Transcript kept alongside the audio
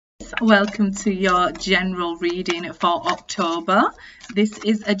welcome to your general reading for October. This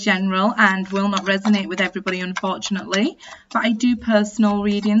is a general and will not resonate with everybody, unfortunately, but I do personal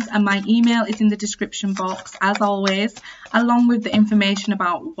readings and my email is in the description box as always, along with the information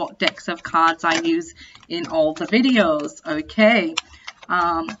about what decks of cards I use in all the videos. Okay,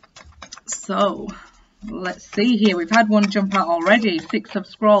 so let's see here. We've had one jump out already. Six of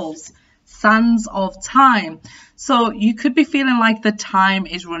Scrolls, Sands of Time. So you could be feeling like the time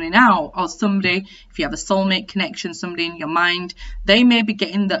is running out, or somebody, if you have a soulmate connection, somebody in your mind, they may be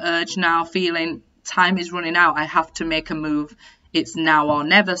getting the urge now, feeling time is running out, I have to make a move, it's now or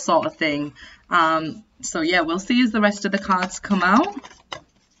never sort of thing. So yeah, we'll see as the rest of the cards come out,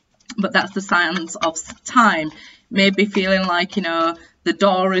 but that's the Sands of Time. Maybe feeling like, you know, the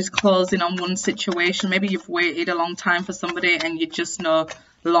door is closing on one situation. Maybe you've waited a long time for somebody and you're just no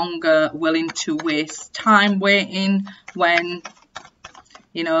longer willing to waste time waiting when,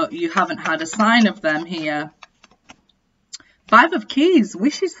 you know, you haven't had a sign of them here. Five of Keys,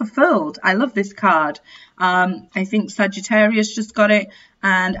 wishes fulfilled. I love this card. I think Sagittarius just got it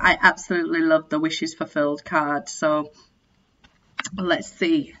and I absolutely love the wishes fulfilled card. So let's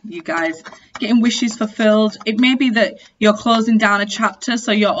see, you guys getting wishes fulfilled. It may be that you're closing down a chapter,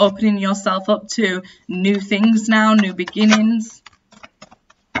 so you're opening yourself up to new things now, new beginnings.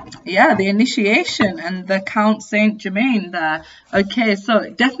 Yeah, the initiation and the Count Saint Germain there. Okay, so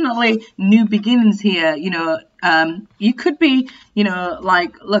definitely new beginnings here. You know, you could be, you know,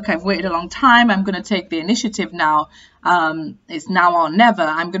 like, look, I've waited a long time, I'm going to take the initiative now. It's now or never.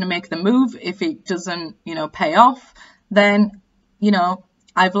 I'm going to make the move. If it doesn't, you know, pay off, then, you know,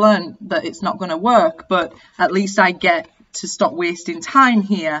 I've learned that it's not going to work, but at least I get to stop wasting time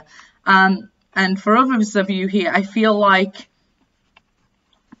here. And for others of you here, I feel like,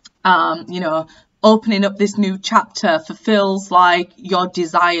 you know, opening up this new chapter fulfills like your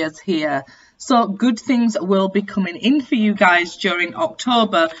desires here. So good things will be coming in for you guys during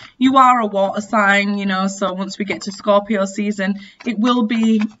October. You are a water sign, you know, so once we get to Scorpio season, it will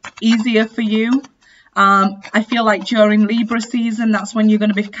be easier for you. I feel like during Libra season, that's when you're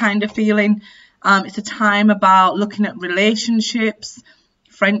going to be kind of feeling it's a time about looking at relationships,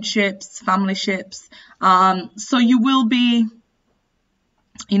 friendships, family ships. So you will be,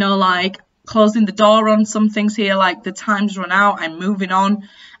 you know, like closing the door on some things here, like the time's run out, I'm moving on.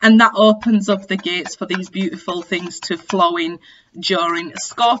 And that opens up the gates for these beautiful things to flow in during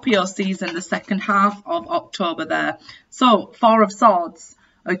Scorpio season, the second half of October there. So, Four of Swords.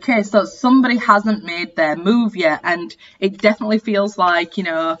 Okay, so somebody hasn't made their move yet, and it definitely feels like, you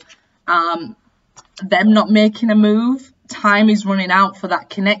know, them not making a move, time is running out for that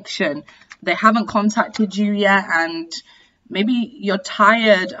connection. They haven't contacted you yet, and maybe you're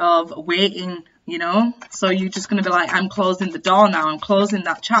tired of waiting, you know, so you're just going to be like, I'm closing the door now, I'm closing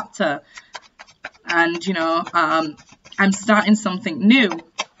that chapter, and, you know, I'm starting something new.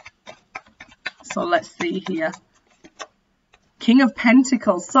 So let's see here. King of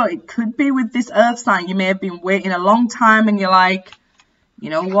Pentacles. So it could be with this earth sign, you may have been waiting a long time and you're like,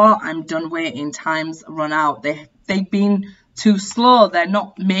 you know what, I'm done waiting, time's run out. They've been too slow, they're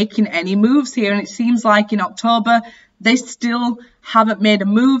not making any moves here, and it seems like in October they still haven't made a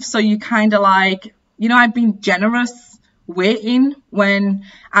move. So you kind of like, you know, I've been generous waiting when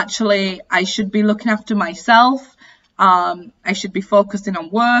actually I should be looking after myself. I should be focusing on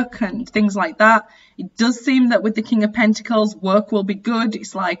work and things like that. It does seem that with the King of Pentacles, work will be good.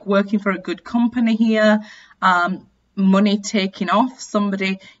 It's like working for a good company here. Money taking off,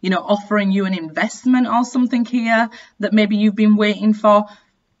 somebody, you know, offering you an investment or something here that maybe you've been waiting for.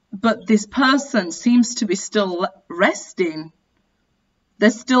 But this person seems to be still resting. They're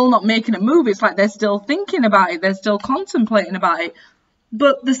still not making a move. It's like they're still thinking about it. They're still contemplating about it.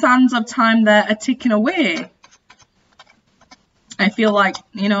 But the sands of time there are ticking away. I feel like,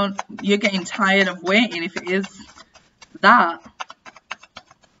 you know, you're getting tired of waiting if it is that.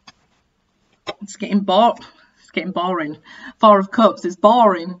 It's getting bored. It's getting boring. Four of Cups is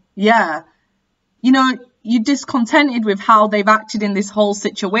boring. Yeah. You know, you're discontented with how they've acted in this whole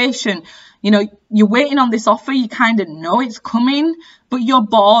situation. You know, you're waiting on this offer. You kind of know it's coming, but you're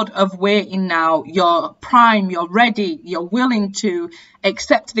bored of waiting now. You're prime, you're ready, you're willing to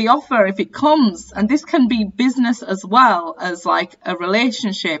accept the offer if it comes. And this can be business as well as like a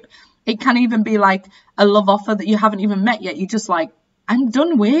relationship. It can even be like a love offer that you haven't even met yet. You're just like, I'm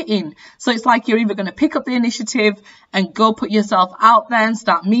done waiting. So it's like you're either going to pick up the initiative and go put yourself out there and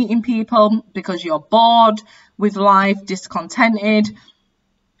start meeting people because you're bored with life, discontented.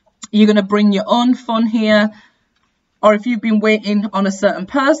 You're going to bring your own fun here. Or if you've been waiting on a certain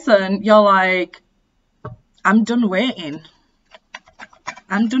person, you're like, I'm done waiting.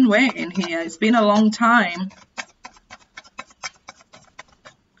 I'm done waiting here. It's been a long time.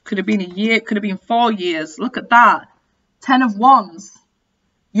 Could have been a year, could have been 4 years. Look at that. 10 of Wands.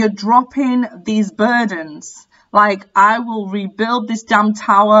 You're dropping these burdens. Like, I will rebuild this damn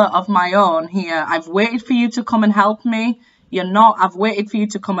tower of my own here. I've waited for you to come and help me. You're not. I've waited for you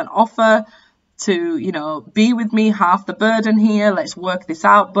to come and offer to, you know, be with me, half the burden here. Let's work this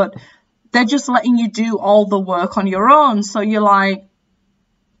out. But they're just letting you do all the work on your own. So you're like,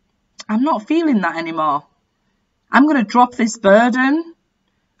 I'm not feeling that anymore. I'm going to drop this burden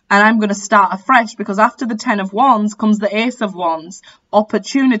and I'm going to start afresh, because after the 10 of Wands comes the Ace of Wands,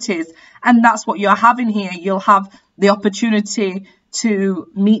 opportunities. And that's what you're having here. You'll have the opportunity to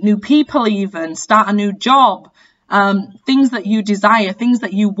meet new people, even start a new job, things that you desire, things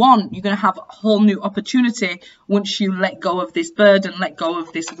that you want. You're going to have a whole new opportunity once you let go of this burden, let go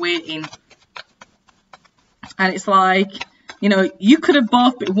of this waiting. And it's like, you know, you could have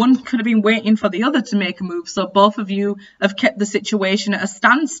both, one could have been waiting for the other to make a move. So both of you have kept the situation at a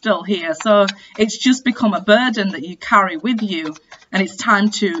standstill here. So it's just become a burden that you carry with you. And it's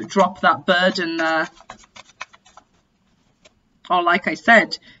time to drop that burden there. Or like I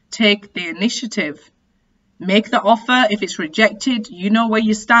said, take the initiative. Make the offer. If it's rejected, you know where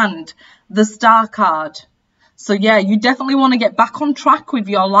you stand. The Star card. So yeah, you definitely want to get back on track with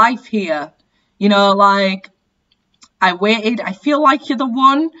your life here. You know, like, I waited. I feel like you're the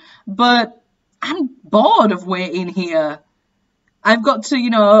one, but I'm bored of waiting here. I've got to,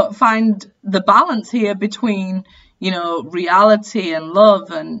 you know, find the balance here between, you know, reality and love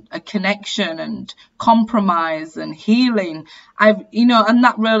and a connection and compromise and healing. You know, and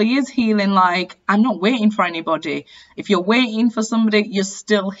that really is healing. Like, I'm not waiting for anybody. If you're waiting for somebody, you're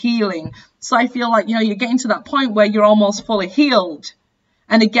still healing. So I feel like, you know, you're getting to that point where you're almost fully healed.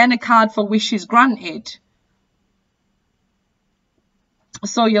 And again, a card for wishes granted.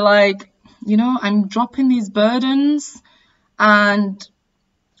 So you're like, you know, I'm dropping these burdens and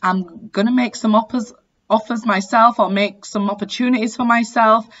I'm going to make some offers myself, or make some opportunities for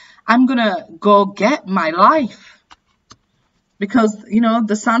myself. I'm going to go get my life, because, you know,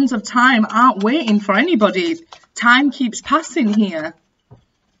 the sands of time aren't waiting for anybody. Time keeps passing here.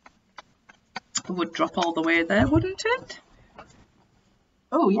 It would drop all the way there, wouldn't it?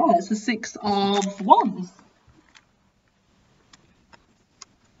 Oh, yeah, it's the 6 of Wands.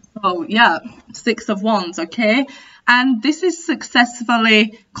 Oh, yeah, 6 of Wands, okay? And this is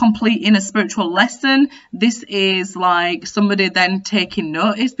successfully completing a spiritual lesson. This is like somebody then taking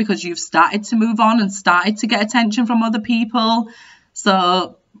notice because you've started to move on and started to get attention from other people.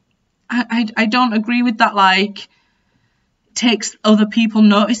 So I don't agree with that, like, it takes other people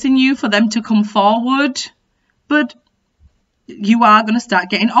noticing you for them to come forward. But you are going to start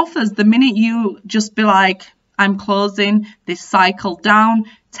getting offers. The minute you just be like, I'm closing this cycle down.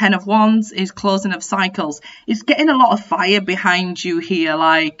 10 of Wands is closing of cycles. It's getting a lot of fire behind you here.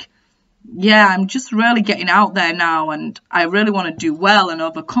 Like, yeah, I'm just really getting out there now, and I really want to do well and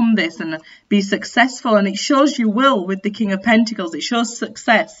overcome this and be successful. And it shows you will with the King of Pentacles. It shows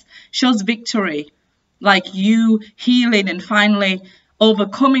success, shows victory, like you healing and finally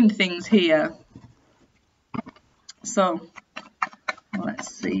overcoming things here. So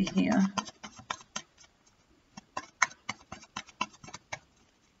let's see here.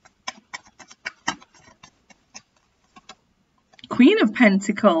 Queen of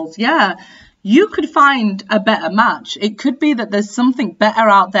Pentacles, yeah, you could find a better match. It could be that there's something better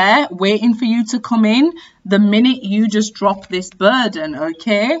out there waiting for you to come in the minute you just drop this burden,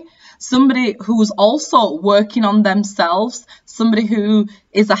 okay? Somebody who's also working on themselves, somebody who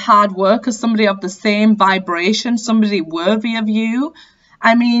is a hard worker, somebody of the same vibration, somebody worthy of you.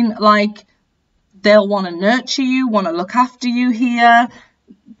 I mean, like, they'll want to nurture you, want to look after you here.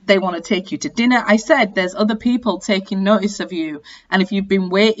 They want to take you to dinner. I said there's other people taking notice of you. And if you've been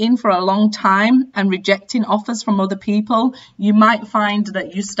waiting for a long time and rejecting offers from other people, you might find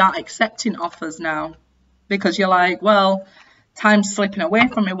that you start accepting offers now. Because you're like, well, time's slipping away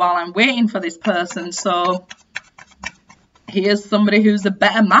from me while I'm waiting for this person. So here's somebody who's a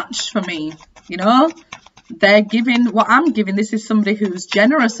better match for me. You know, they're giving what I'm giving. This is somebody who's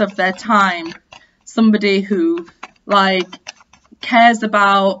generous of their time. Somebody who, like, cares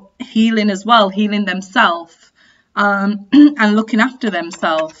about healing as well, healing themselves, and looking after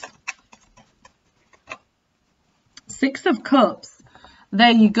themselves. 6 of Cups.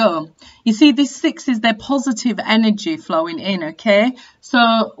 There you go. You see, this 6 is their positive energy flowing in, okay?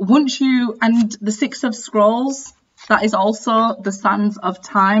 So once you, and the 6 of Scrolls, that is also the Sands of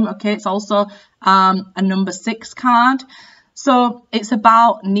Time, okay? It's also a number 6 card. So it's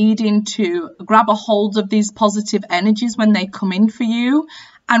about needing to grab a hold of these positive energies when they come in for you,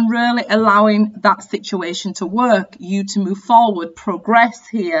 and really allowing that situation to work, you to move forward, progress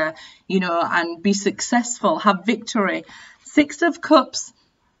here, you know, and be successful, have victory. Six of Cups,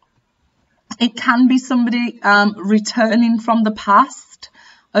 it can be somebody returning from the past,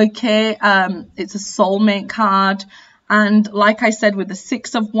 okay? It's a soulmate card. And like I said, with the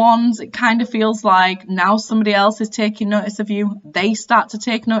Six of Wands, it kind of feels like now somebody else is taking notice of you. They start to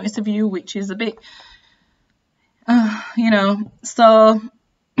take notice of you, which is a bit, you know, so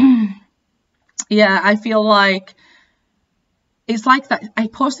yeah, I feel like it's like that. I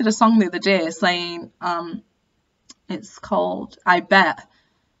posted a song the other day saying, it's called I Bet,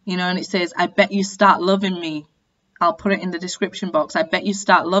 you know, and it says, I bet you start loving me. I'll put it in the description box. I bet you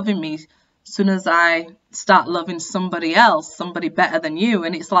start loving me soon as I start loving somebody else, somebody better than you.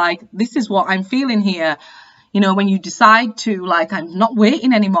 And it's like, this is what I'm feeling here. You know, when you decide to, like, I'm not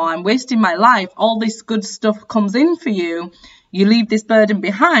waiting anymore, I'm wasting my life, all this good stuff comes in for you, you leave this burden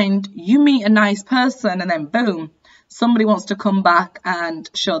behind, you meet a nice person, and then boom, somebody wants to come back and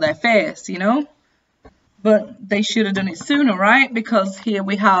show their face, you know. But they should have done it sooner, right? Because here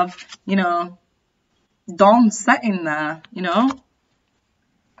we have, you know, dawn setting there, you know.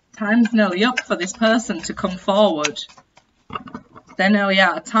 Time's nearly up for this person to come forward. They're nearly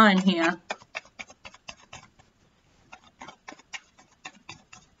out of time here.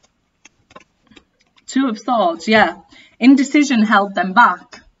 Two of Swords, yeah. Indecision held them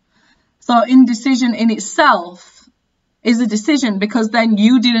back. So indecision in itself is a decision, because then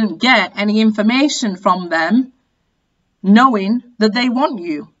you didn't get any information from them knowing that they want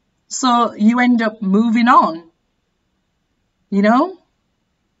you. So you end up moving on, you know.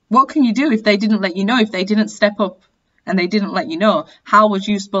 What can you do if they didn't let you know, if they didn't step up and they didn't let you know? How was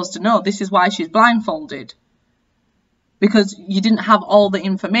you supposed to know? This is why she's blindfolded. Because you didn't have all the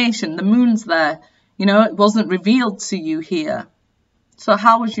information. The moon's there. You know, it wasn't revealed to you here. So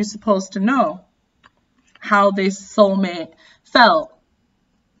how was you supposed to know how this soulmate felt?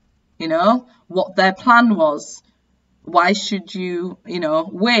 You know, what their plan was. Why should you, you know,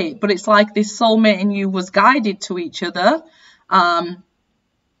 wait? But it's like this soulmate and you was guided to each other.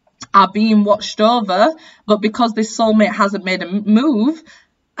 Are being watched over, but because this soulmate hasn't made a move,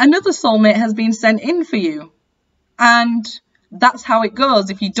 another soulmate has been sent in for you. And that's how it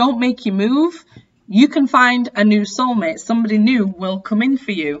goes. If you don't make your move, you can find a new soulmate. Somebody new will come in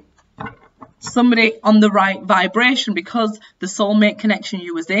for you. Somebody on the right vibration, because the soulmate connection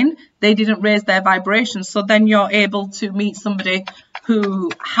you was in, they didn't raise their vibration. So then you're able to meet somebody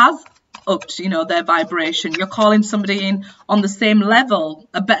who has upped, you know, their vibration. You're calling somebody in on the same level,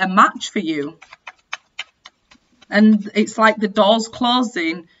 a better match for you. And it's like the door's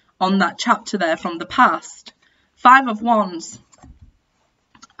closing on that chapter there from the past. Five of Wands.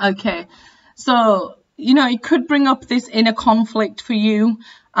 Okay, so, you know, it could bring up this inner conflict for you.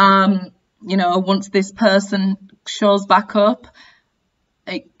 You know, once this person shows back up,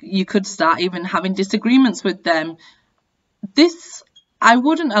 you could start even having disagreements with them. I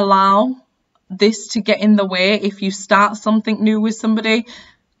wouldn't allow this to get in the way if you start something new with somebody.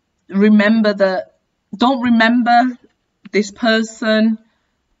 Remember that, don't remember this person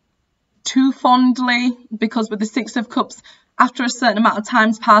too fondly, because with the Six of Cups, after a certain amount of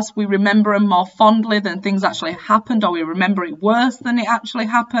time's passed, we remember them more fondly than things actually happened, or we remember it worse than it actually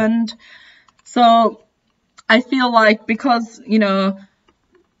happened. So I feel like because, you know,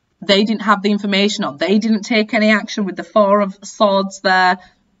 they didn't have the information, or they didn't take any action with the Four of Swords there,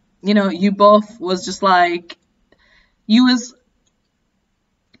 you know, you both was just like, you was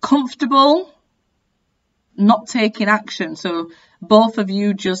comfortable not taking action. So both of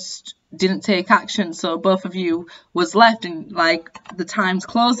you just didn't take action. So both of you was left, and like the time's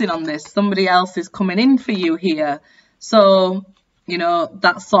closing on this. Somebody else is coming in for you here. So, you know,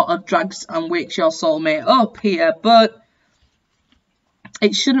 that sort of drags and wakes your soulmate up here. But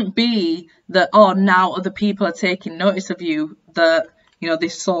it shouldn't be that, oh, now other people are taking notice of you, that, you know,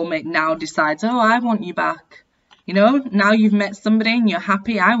 this soulmate now decides, oh, I want you back. You know, now you've met somebody and you're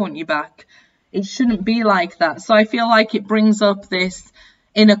happy, I want you back. It shouldn't be like that. So I feel like it brings up this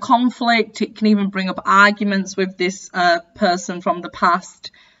inner conflict. It can even bring up arguments with this person from the past.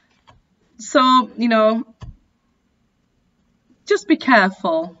 So, you know, just be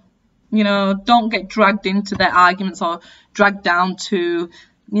careful. You know, don't get dragged into their arguments or dragged down to,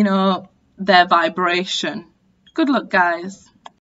 you know, their vibration. Good luck, guys.